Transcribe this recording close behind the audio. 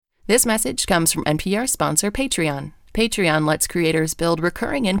This message comes from NPR sponsor Patreon. Patreon lets creators build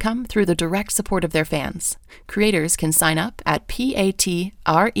recurring income through the direct support of their fans. Creators can sign up at patreon.com.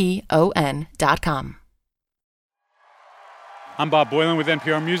 I'm Bob Boylan with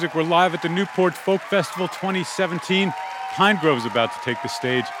NPR Music. We're live at the Newport Folk Festival 2017. Pinegrove is about to take the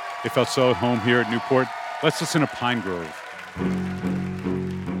stage. They felt so at home here at Newport. Let's listen to Pinegrove.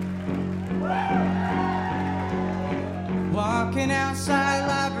 Walking outside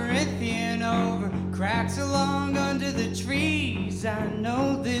labyrinthian over cracks along under the trees. I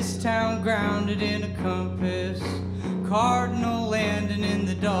know this town grounded in a compass, cardinal landing in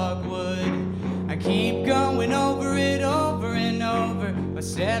the dogwood. I keep going over it over and over. My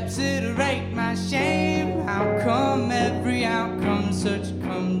steps iterate my shame. How come every outcome such a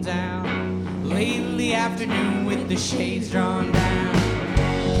come down? Lately afternoon with the shades drawn down.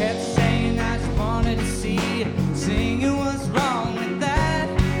 Kept saying I just wanted to see it. Singing what's wrong with that.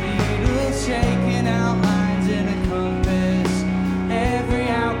 Needle shaking out lines in a compass. Every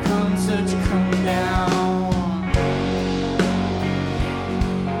outcome such a come down.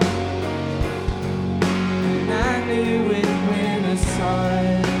 And I knew it when I saw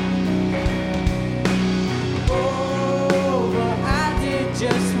it. Oh, but I did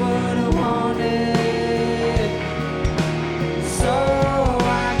just what I wanted. So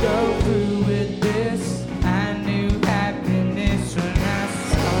I go through with this. I knew happiness when I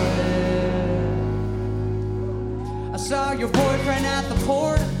saw it. I saw your boyfriend at the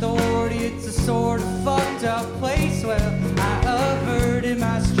Port Authority. It's a sort of fucked up place. Well, I averted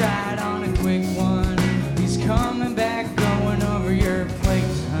my stride on a quick one. He's coming back, going over your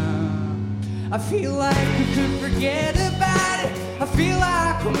place, huh? I feel like we could forget about it. I feel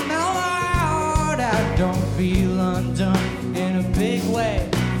like we'll melt out. I don't feel undone in a big way.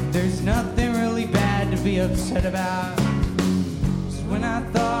 There's nothing really bad to be upset about. Just when I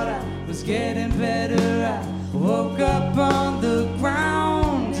thought I was getting better, I woke up on the ground.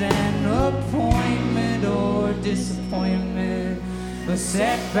 An appointment or disappointment, a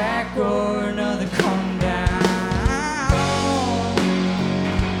setback or another come down.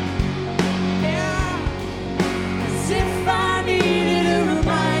 Yeah, as if I needed a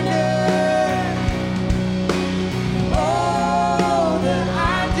reminder. Oh, that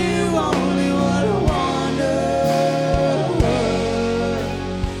I do only what I wonder.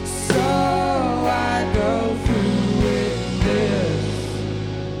 So I go through with this.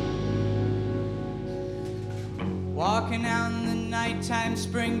 Walking out in the nighttime,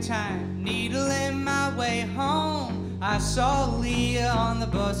 springtime, needle in my way home. I saw Leah on the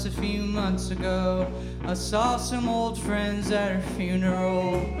bus a few months ago. I saw some old friends at her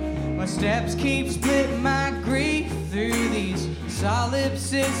funeral. My steps keep splitting my grief through these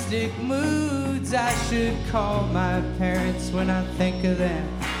solipsistic moods. I should call my parents when I think of them.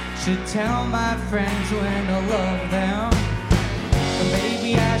 Should tell my friends when I love them. Or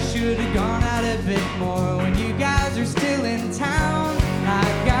maybe I should have gone out a bit more when you guys are still in town. I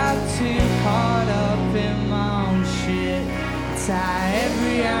got too caught up in my own shit. Tie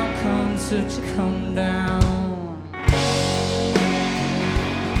every outcome such a come down.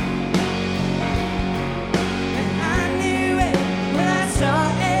 And I knew it when I saw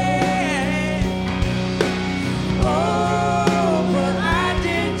it. Oh, but I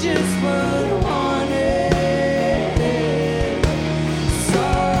did just what I wanted. So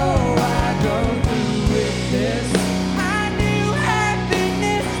I go through with this. I knew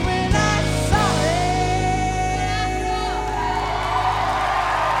happiness when I saw it.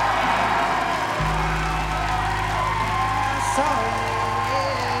 I saw it.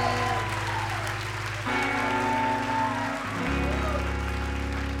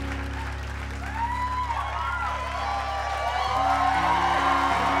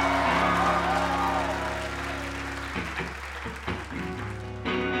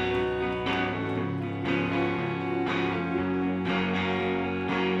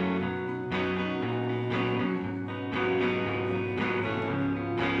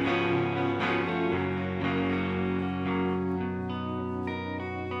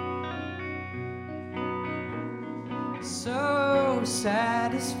 So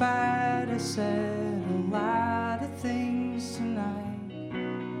satisfied, I said a lot of things tonight.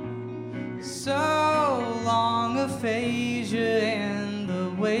 So long aphasia and the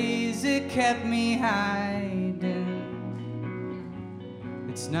ways it kept me hiding.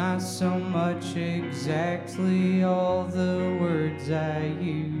 It's not so much exactly all the words I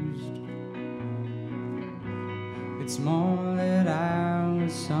used. It's more that I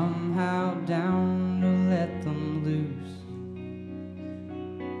was somehow down to let them loose.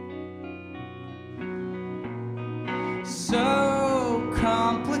 So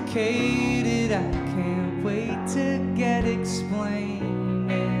complicated complicated. I can't wait to get explaining.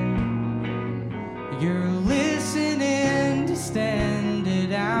 You're listening to stand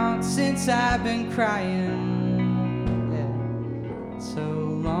it out since I've been crying. Yeah. So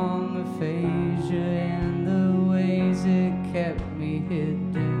long aphasia and the ways it kept me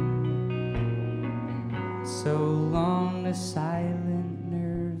hidden. So long the silent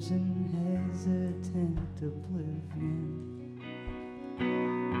nerves and hesitant oblivion.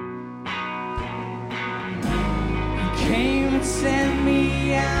 You came and sent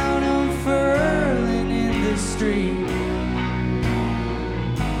me out unfurling in the street.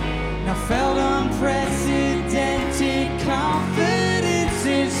 I felt unprecedented confidence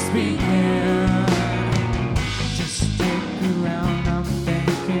in speaking. Just stick around, I'm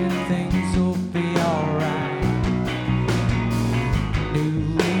thinking things will be alright.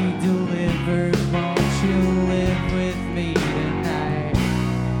 Newly delivered, won't you live with me tonight?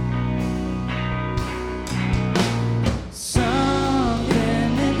 Something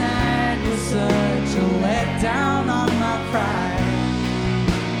tonight was such a letdown on my pride.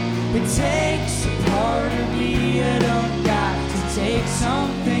 It takes a part of me, I don't got to take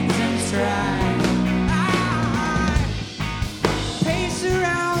some things in stride. I pace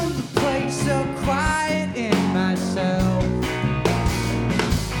around the place so quiet in myself.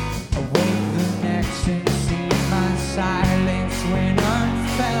 Awake the next and see my silence when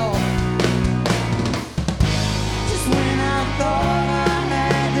unfelt. Just when I thought I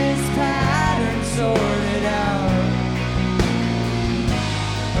had this pattern sorted out,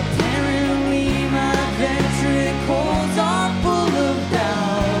 apparently my ventricles are full of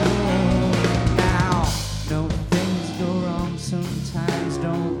doubt. Now, no, things go wrong sometimes,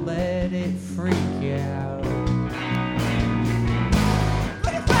 don't let it freak you out.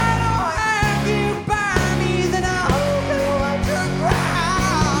 But if I don't have you by me, then I hope it won't drown.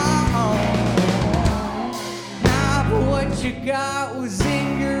 Nah, but what you got was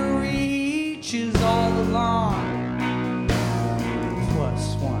in your reaches all along.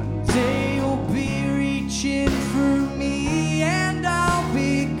 Plus one day you'll be reaching for me and I'll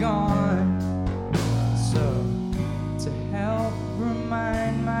be gone. So to help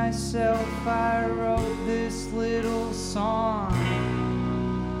remind myself, I wrote this little song.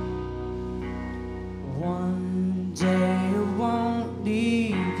 One day I won't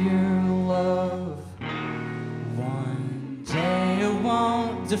need your love. One day I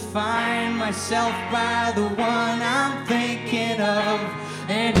won't define myself by the one I'm thinking of.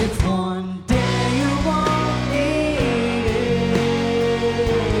 And if one day you won't need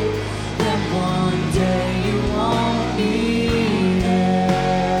it, then one day you won't need it.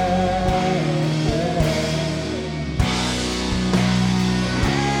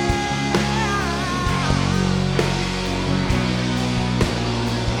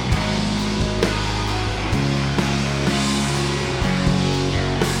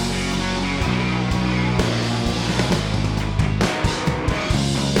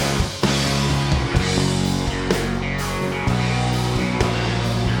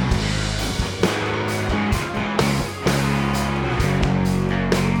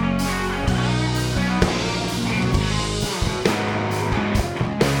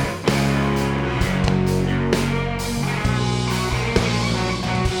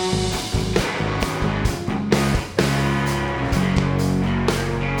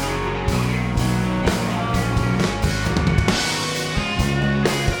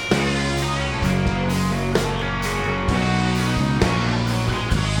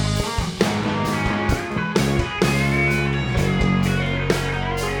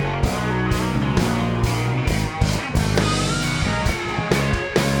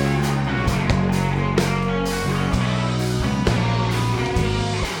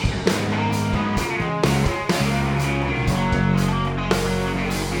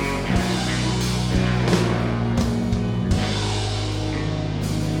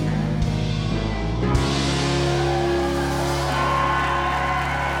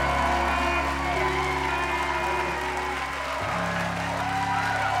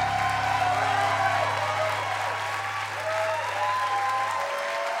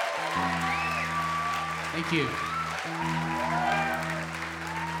 Thank you.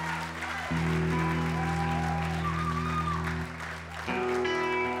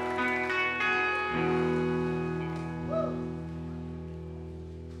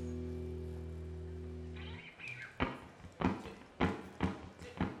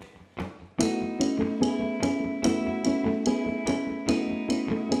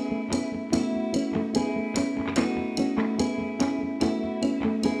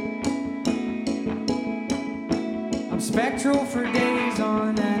 Spectral for days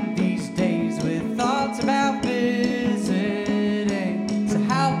on end.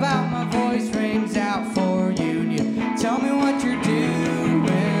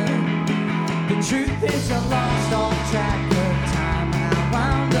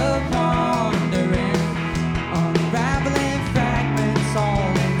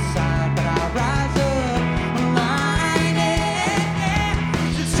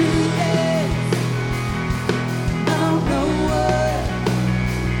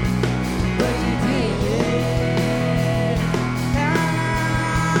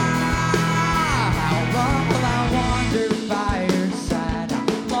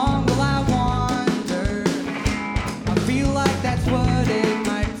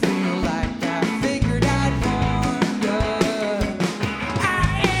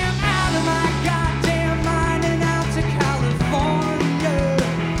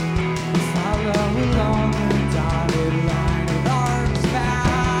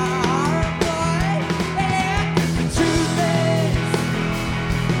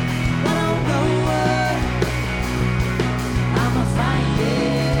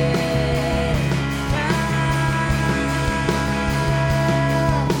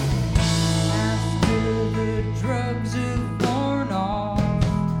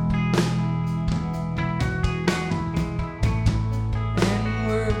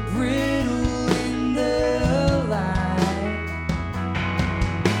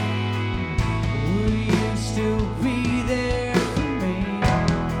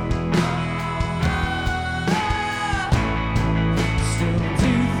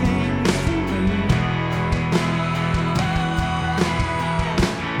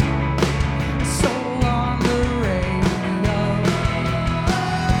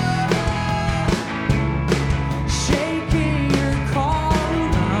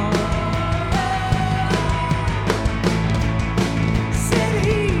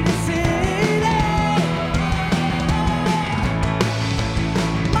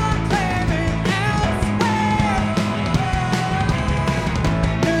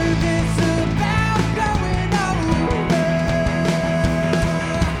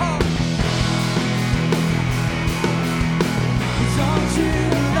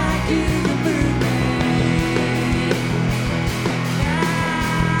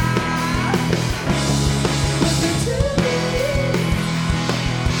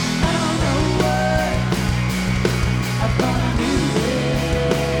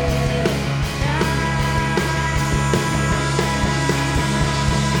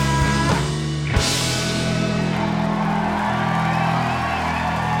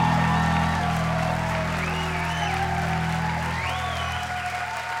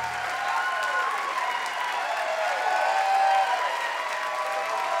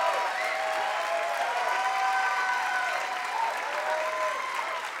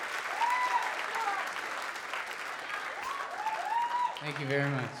 Thank you very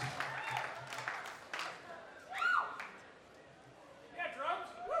much.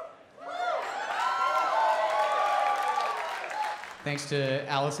 Thanks to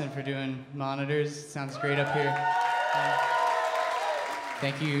Allison for doing monitors. Sounds great up here.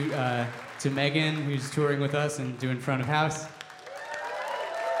 Thank you to Megan, who's touring with us and doing front of house,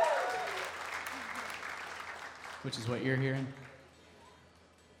 which is what you're hearing.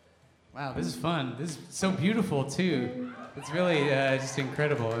 Wow, this is fun. This is so beautiful, too. It's really just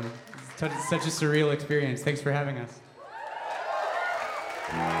incredible. And it's such a surreal experience. Thanks for having us.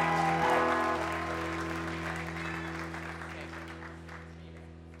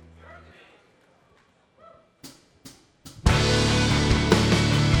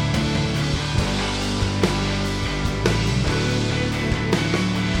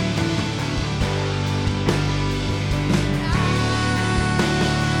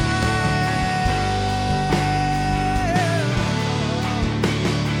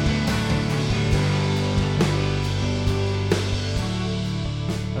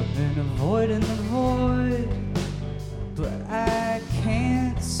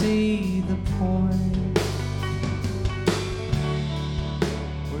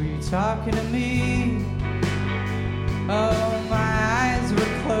 Talking to me. Oh, my eyes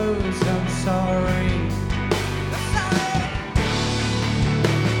were closed. I'm sorry.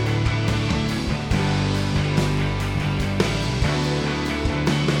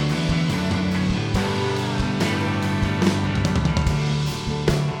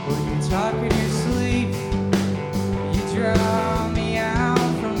 Were you talking in your sleep? You draw me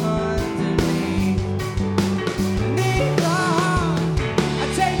out from underneath. I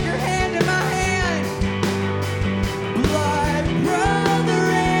take your hand in my hand. Blood, brother,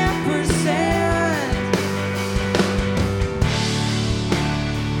 ampersand.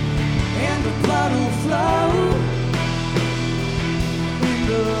 And the blood will flow in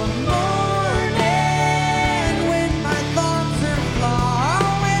the morning when my thoughts are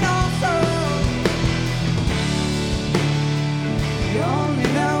flowing. Also, you only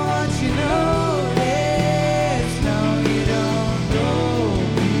know what you notice. No, you don't know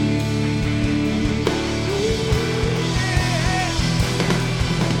me.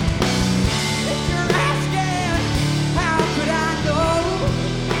 If you're asking, how could I know?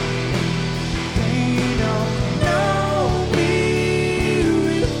 They don't know me.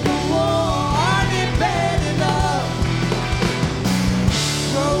 With the one embedded up,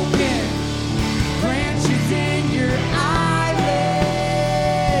 broken branches in your eyelids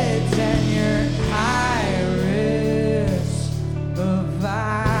and your iris, a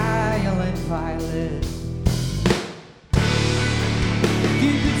violent violet. If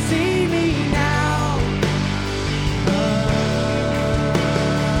you could see me now,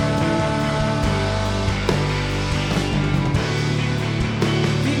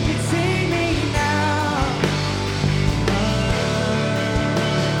 if you could see me now.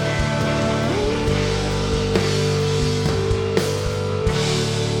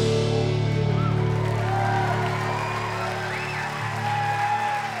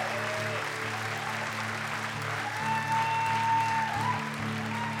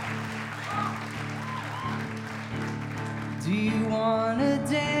 Do you wanna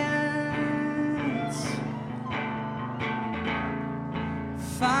dance?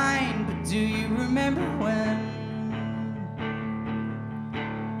 Fine, but do you remember when?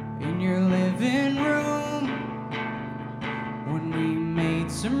 In your living room, when we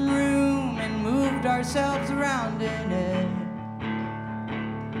made some room and moved ourselves around in it.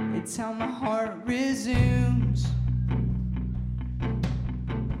 It's how my heart resumes.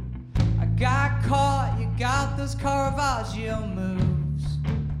 I got caught, you got those Caravaggio moves.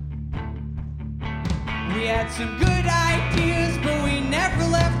 We had some good ideas, but we never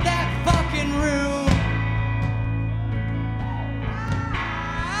left that fucking room.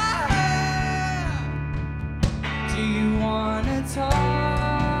 Do you wanna talk?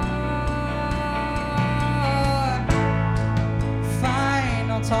 Fine,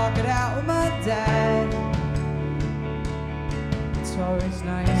 I'll talk it out with my dad. It's always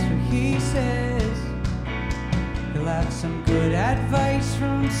nice what he says. He'll have some good advice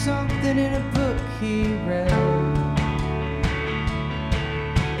from something in a book he read.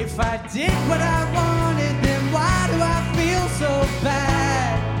 If I did what I wanted, then why do I feel so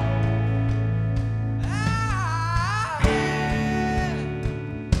bad?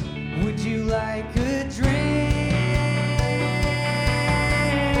 Would you like a drink?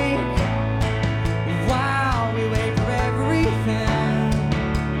 While we wait for everything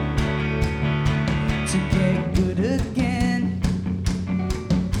to get good again.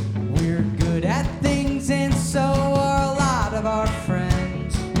 We're good at things, and so are a lot of our friends.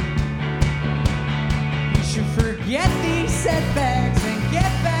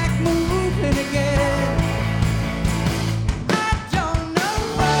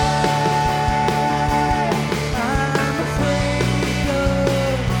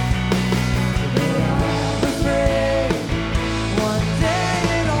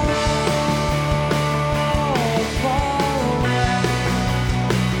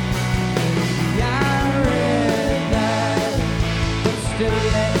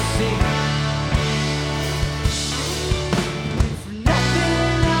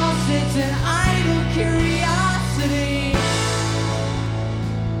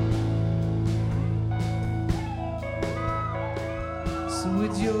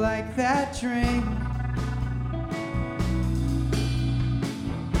 would you like that drink?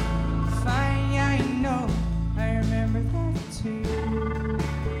 Fine, I know, I remember that too.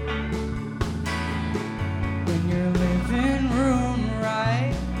 In your living room,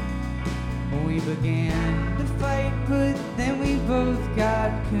 right? We began to fight, but then we both got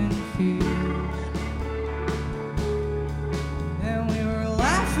confused. And we were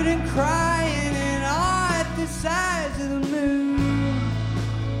laughing and crying and all at the size of the moon.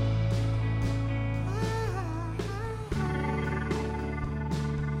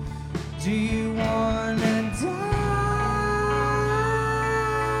 Do you wanna die?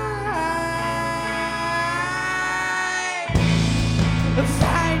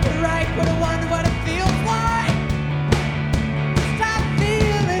 Find it right, but I wonder what it feels like. Stop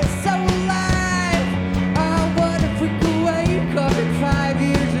feeling so alive. Oh, what if we could wake up in 5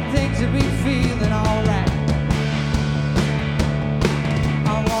 years and things would be feeling alright? I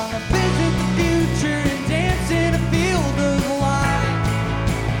wanna visit the future and dance in a field of light.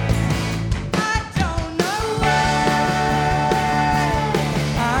 I don't know what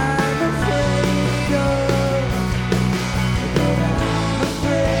I'm afraid of, but I'm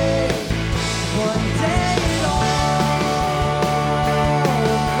afraid one day it all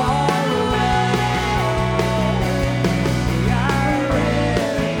will fall away. I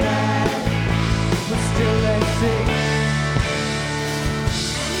read that, but still let's see.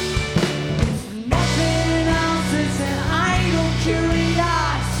 It's nothing else, it's an idle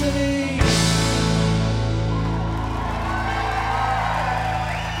curiosity.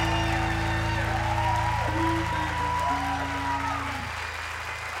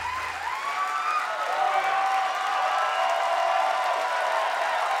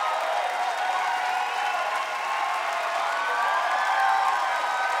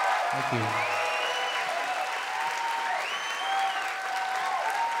 Thank you.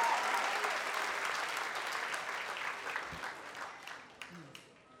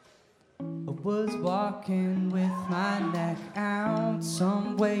 I was walking with my neck out.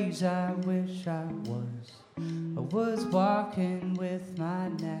 Some ways I wish I was. I was walking with my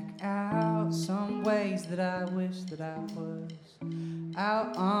neck out. Some ways that I wish that I was.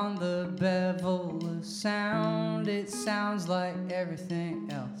 Out on the bevel of sound, it sounds like everything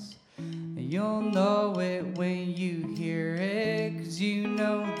else. You'll know it when you hear it, 'cause you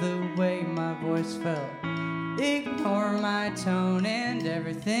know the way my voice felt. Ignore my tone and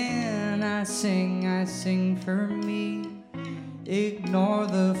everything I sing for me. Ignore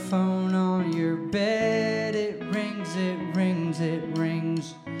the phone on your bed, it rings, it rings, it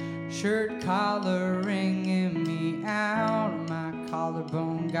rings. Shirt collar ringing me out, my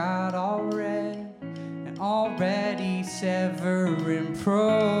collarbone got all red. And already severing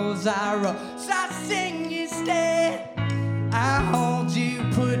prose I wrote, so I sing instead. I hold you,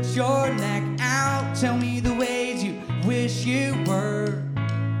 put your neck out, tell me the ways you wish you were.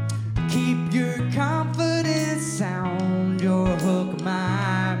 Keep your confidence sound, your hook,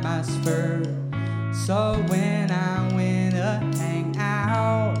 my spur. So when I went to hang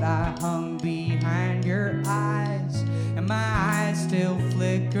out, I hung behind your eyes, and my eyes still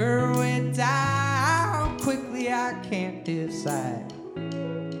flicker with doubt. Quickly I can't decide.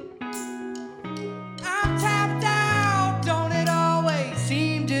 I'm tapped out, don't it always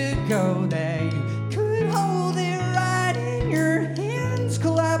seem to go that you could hold it right in your hands,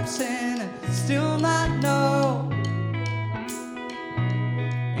 collapsing and still not know.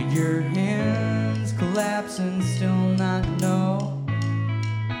 Your hands collapsing, still not know.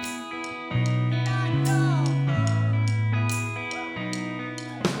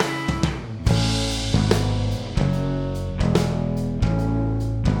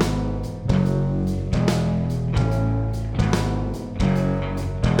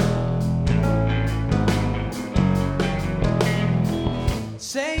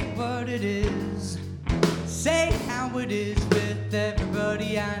 Say what it is, say how it is with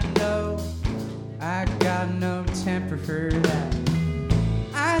everybody I know. I got no temper for that.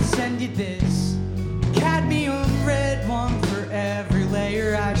 I send you this cadmium red one for every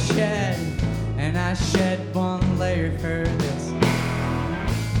layer I shed, and I shed one layer for this.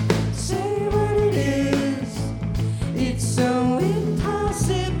 Say what it is, it's so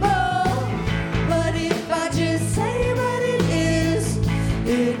impossible, but if I just say what it is,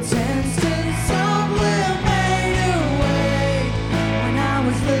 it tends to sublimate away. When I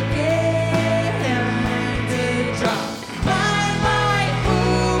was looking to drop my life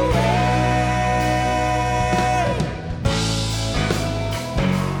away.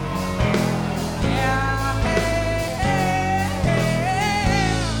 Yeah, hey, hey.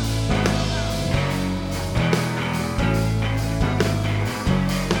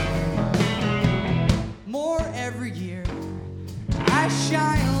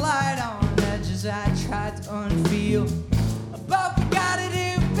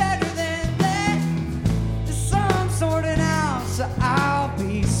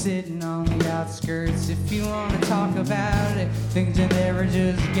 outskirts. If you want to talk about it, things are never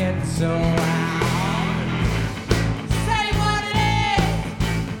just get so loud. Say what it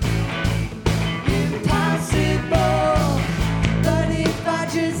is, impossible. But if I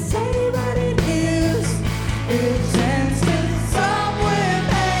just say what it is, it tends to somewhere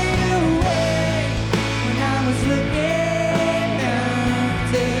fade away. When I was looking up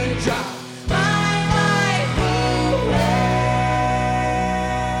to drop my life away.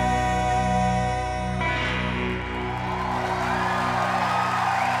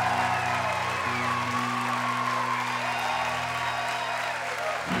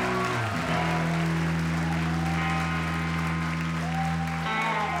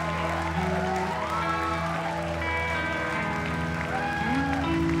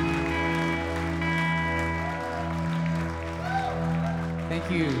 Thank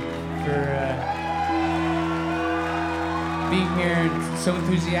you for being here and so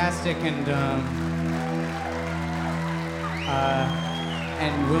enthusiastic and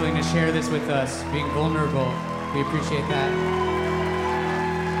willing to share this with us, being vulnerable. We appreciate that.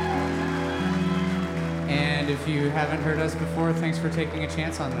 And if you haven't heard us before, thanks for taking a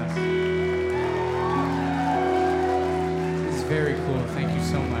chance on this. It's very cool. Thank you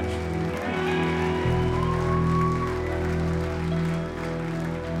so much.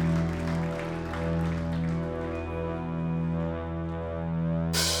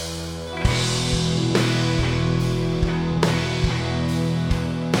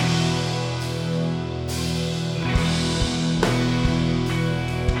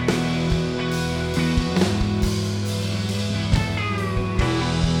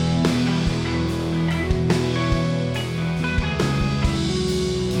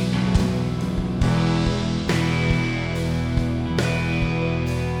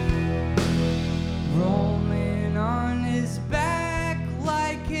 Rolling on his back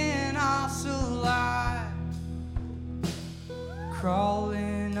like an ocelot,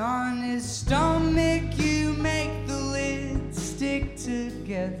 crawling on his stomach, you make the lid stick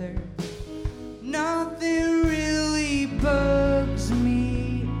together. Nothing really bugs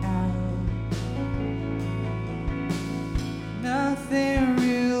me out. Nothing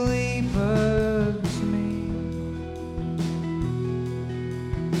really bugs me.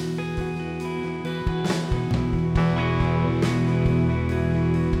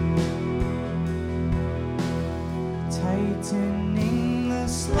 Tightening the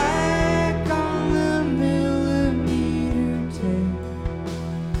slack on the millimeter tape,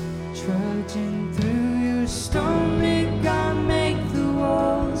 trudging through your stomach, I make the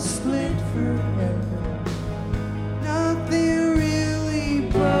walls split forever. Nothing really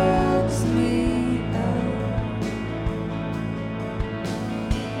bugs me out.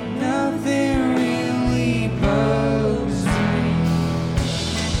 Nothing really bugs me.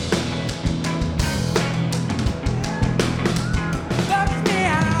 Bugs me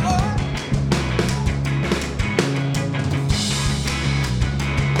out.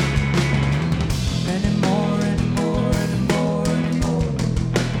 Anymore, anymore, anymore, anymore.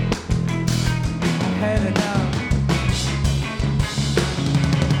 I'm headed up.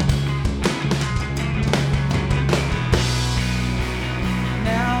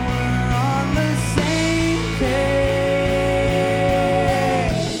 Now we're on the same page.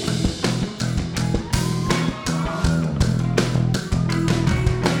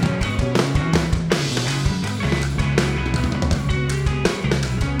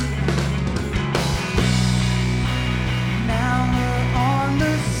 Now we're on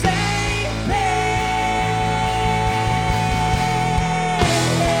the same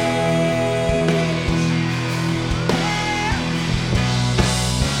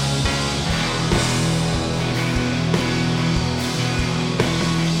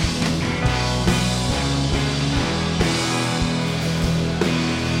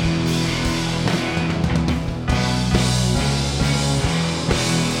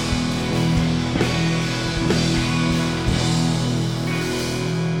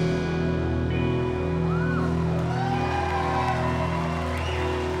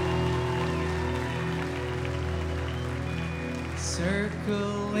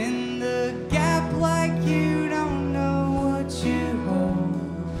Circle in the gap like you don't know what you hold.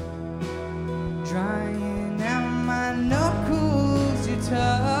 Drying out my knuckles, you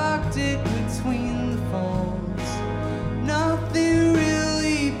tucked it between the folds. Nothing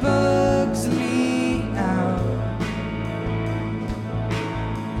really bugs me out.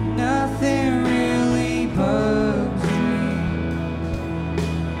 Nothing really bugs me.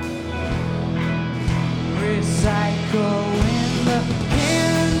 Recycle in the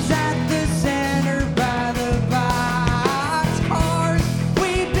cans at the center by the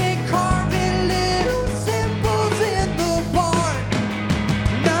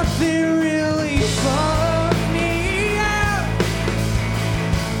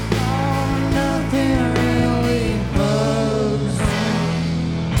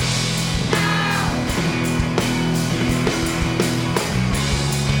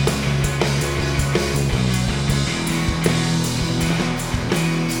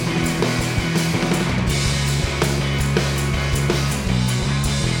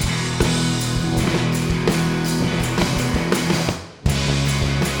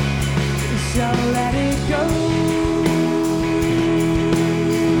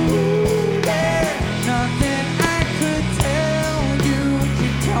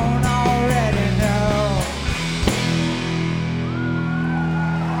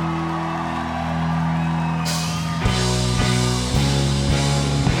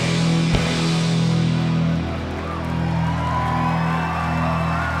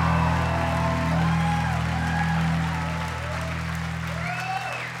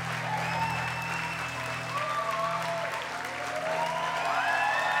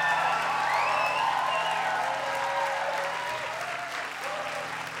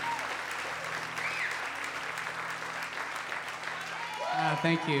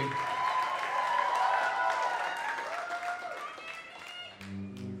Thank you.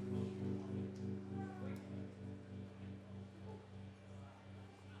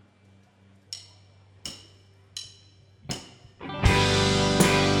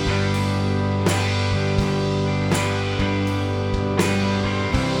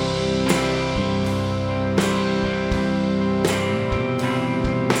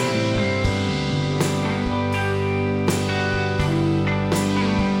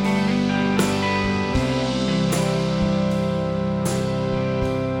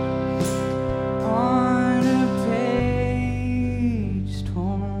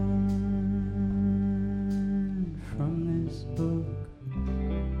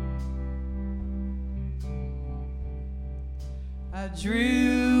 I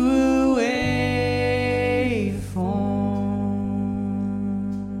drew away form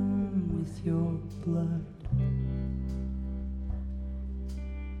with your blood,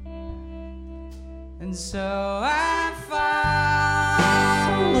 and so I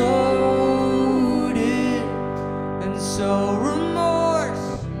followed it, and so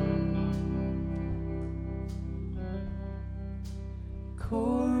remorse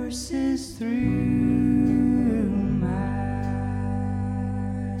courses through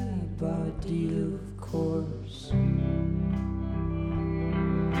body, of course.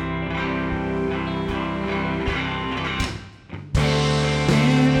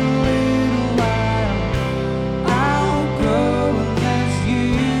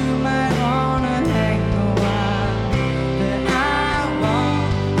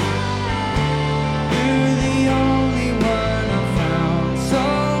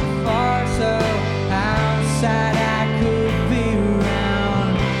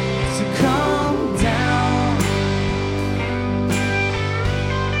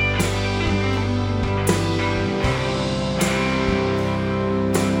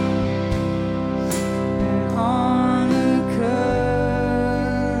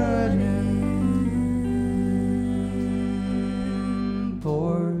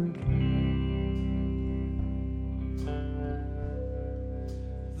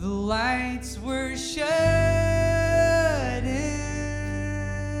 The lights were shutting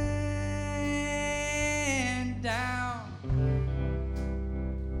down,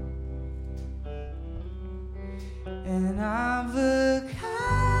 and avocado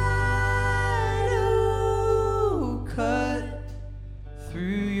cut through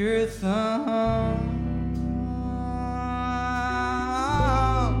your thumb,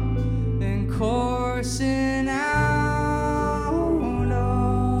 and coursing out.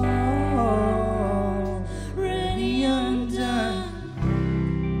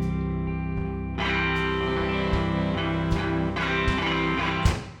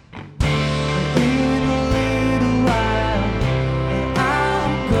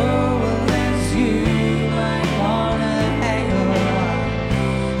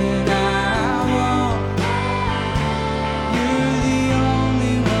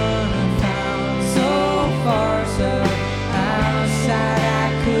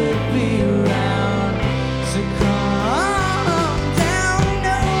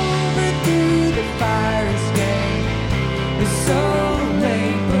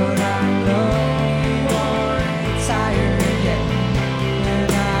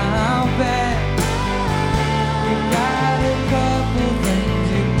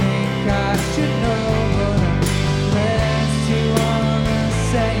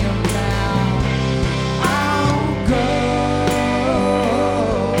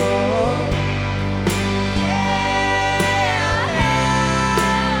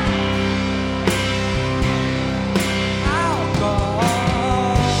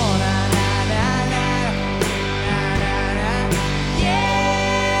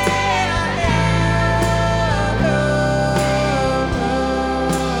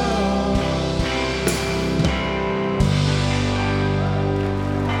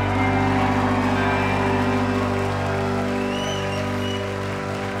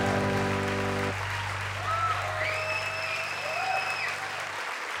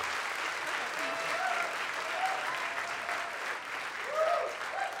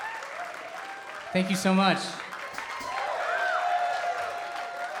 Thank you so much.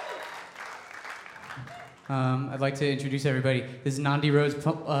 I'd like to introduce everybody. This is Nandi Rose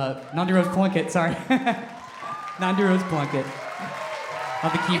Plunkett, sorry. Nandi Rose Plunkett.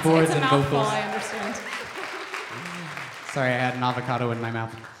 On the keyboards it's a and mouthful, vocals. I understand. Sorry, I had an avocado in my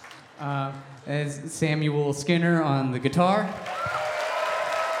mouth. There's Samuel Skinner on the guitar.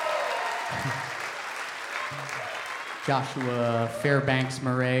 Joshua Fairbanks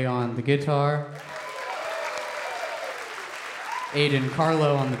Murray on the guitar. Aiden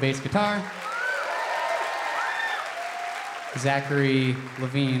Carlo on the bass guitar. Zachary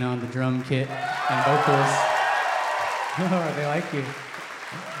Levine on the drum kit and vocals. Oh, they like you.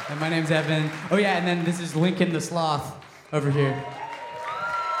 And my name's Evan. Oh yeah, and then this is Lincoln the Sloth over here.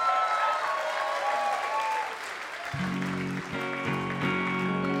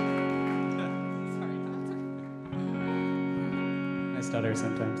 I stutter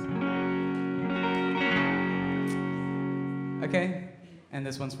sometimes. Okay, and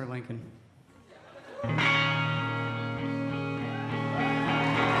this one's for Lincoln.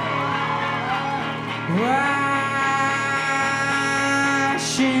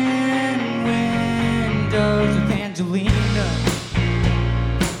 Washing windows with Angelina.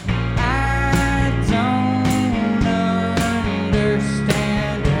 I don't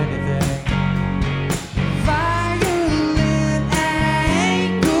understand anything. Violin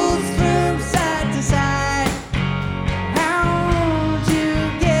angles from side to side. How'd you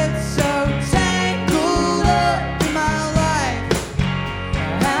get so tangled up in my life?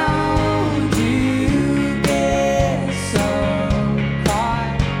 How'd you get so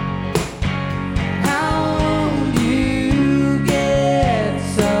caught? How'd you get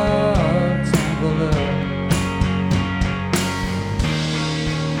so tangled up?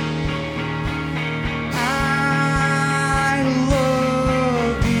 I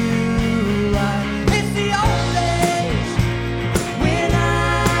love you like it's the old days when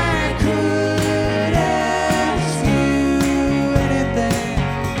I could ask you anything.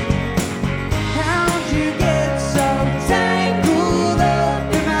 How'd you get so tangled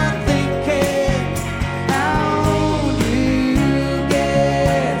up in my thinking? How'd you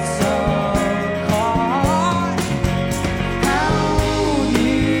get so caught? How'd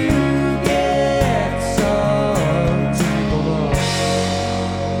you get so tangled up?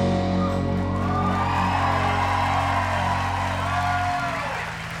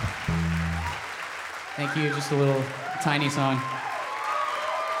 Thank you. Just a little tiny song.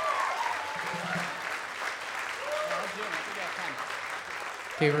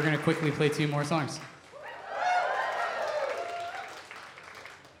 Okay, we're gonna quickly play 2 more songs.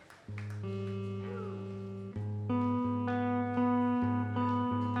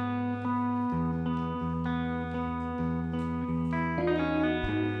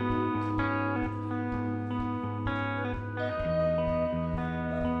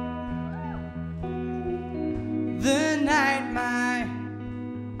 The night my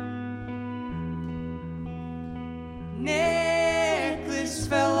necklace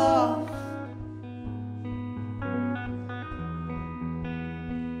fell off,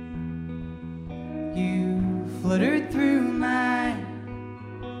 you fluttered through my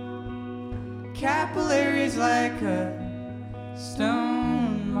capillaries like a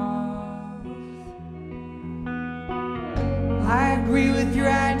stone moth. I agree with your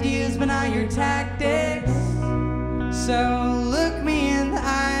ideas, but not your tactics. So look me in the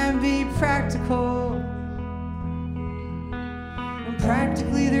eye and be practical. And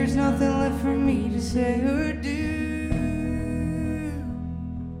practically there's nothing left for me to say or do.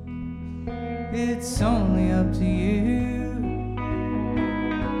 It's only up to you.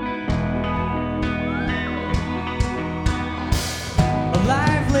 A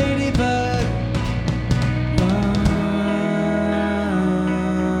live ladybug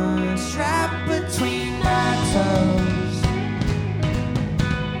trapped between my toes.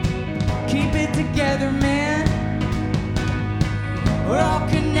 Keep it together, man. We're all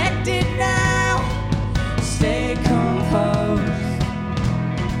connected now. Stay composed.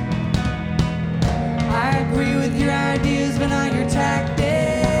 I agree with your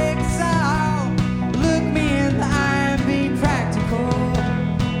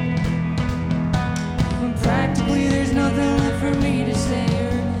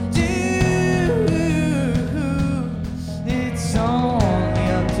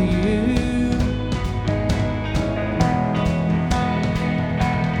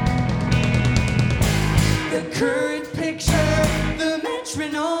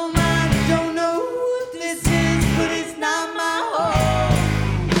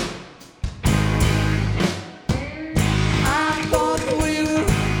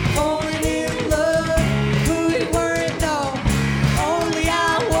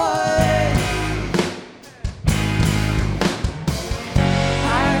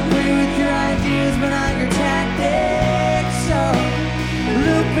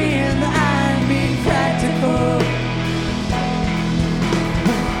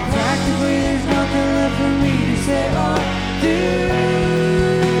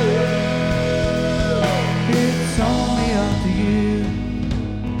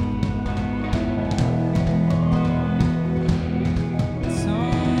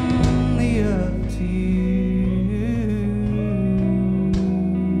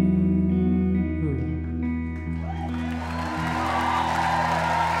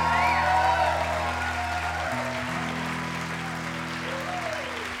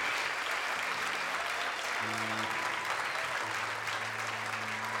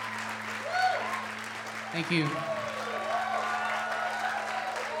Thank you.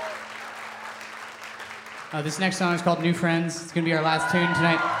 This next song is called New Friends. It's going to be our last tune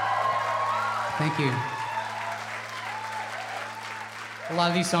tonight. Thank you. A lot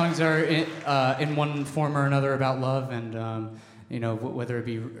of these songs are in one form or another about love, and whether it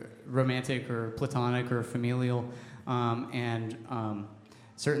be romantic or platonic or familial, and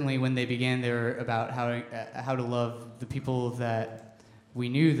certainly when they began, they were about how to love the people that we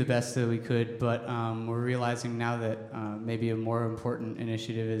knew the best that we could. But we're realizing now that maybe a more important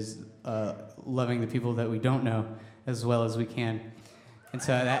initiative is loving the people that we don't know as well as we can. And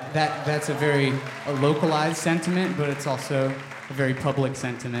so that's a very localized sentiment, but it's also a very public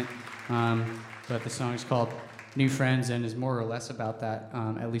sentiment. But the song is called New Friends and is more or less about that,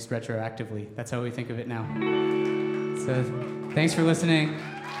 at least retroactively. That's how we think of it now. So thanks for listening.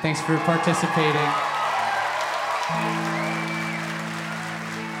 Thanks for participating.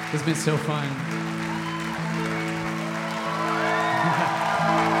 It's been so fun.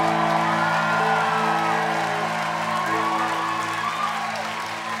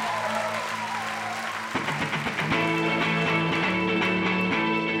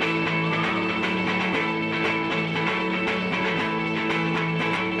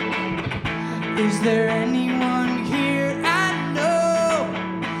 Is there anyone here I know?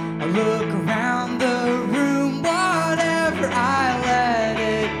 I look around the room, whatever, I let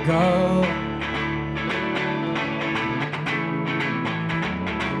it go.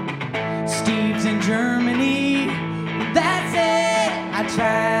 Steve's in Germany, that's it. I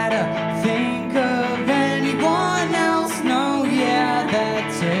try to think of anyone else, no, yeah,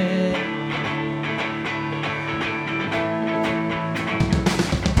 that's it.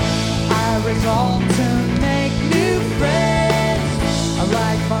 I resolved to make new friends. I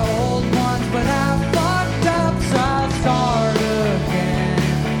like my old ones, but I fucked up, so I'll start again.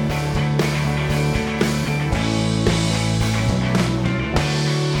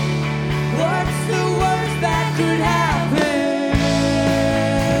 What's the worst that could happen?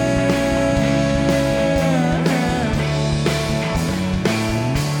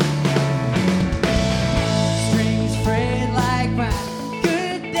 Strings frayed like my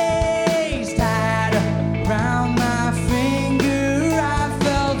good days, tied around my finger. I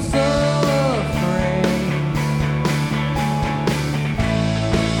felt so afraid.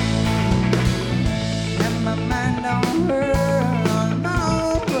 And my mind on her, on my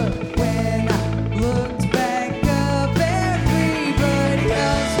own. But when I looked back up, everybody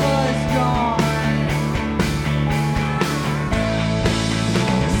else was gone.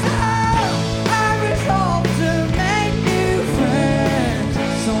 So I resolved to make new friends.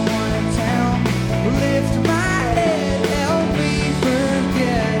 Someone in town lift my head, help me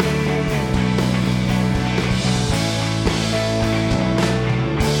forget it.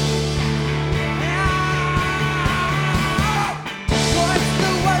 What's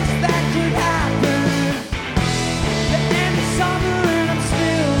the worst that could happen? The end of summer and I'm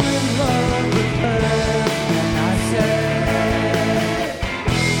still in love with her. And I said,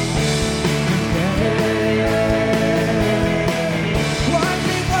 what's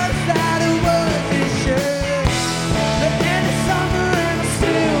the worst that it was? It should. The end of summer and I'm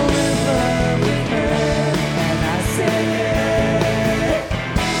still in love with her. And I said,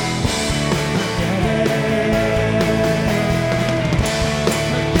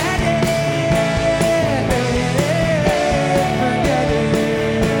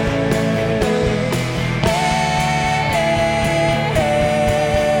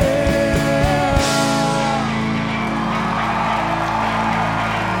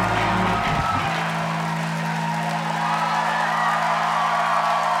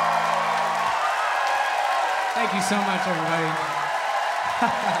 thank you so much, everybody.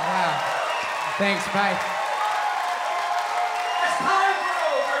 Wow. Thanks. Bye.